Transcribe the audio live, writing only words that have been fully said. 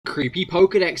Creepy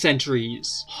Pokedex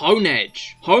entries.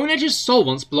 Honedge. Honedge's soul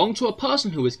once belonged to a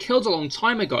person who was killed a long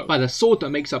time ago by the sword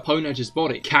that makes up Honedge's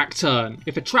body. Cacturn.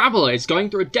 If a traveller is going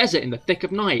through a desert in the thick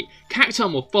of night,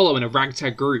 Cacturn will follow in a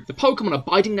ragtag group. The Pokemon are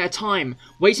biding their time,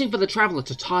 waiting for the traveller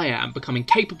to tire and becoming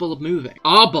capable of moving.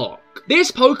 Arbok.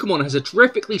 This Pokemon has a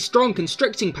terrifically strong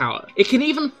constricting power. It can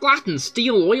even flatten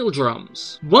steel oil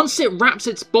drums. Once it wraps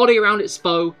its body around its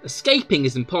foe, escaping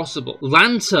is impossible.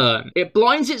 Lanturn. It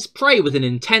blinds its prey with an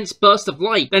intense burst of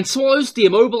light, then swallows the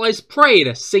immobilized prey in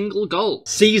a single gulp.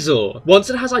 Caesar. Once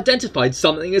it has identified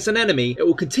something as an enemy, it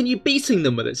will continue beating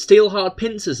them with its steel-hard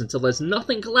pincers until there's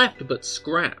nothing left but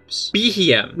scraps.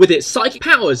 Behem. With its psychic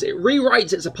powers, it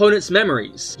rewrites its opponent's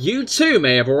memories. You too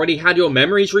may have already had your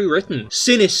memories rewritten.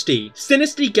 Sinistea.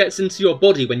 Sinistea gets into your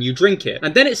body when you drink it,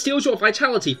 and then it steals your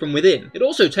vitality from within. It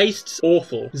also tastes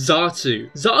awful.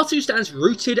 Xatu. Xatu stands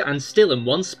rooted and still in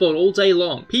one spot all day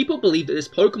long. People believe that this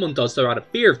Pokemon does so out of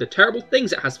fear of the terrible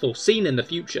things it has foreseen in the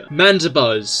future.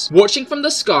 Mandibuzz. Watching from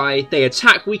the sky, they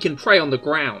attack weakened prey on the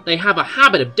ground. They have a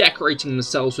habit of decorating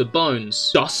themselves with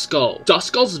bones. Duskull.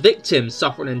 Duskull's victims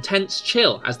suffer an intense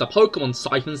chill as the Pokemon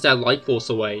siphons their life force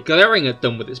away, glaring at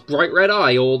them with its bright red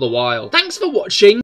eye all the while. Thanks for watching!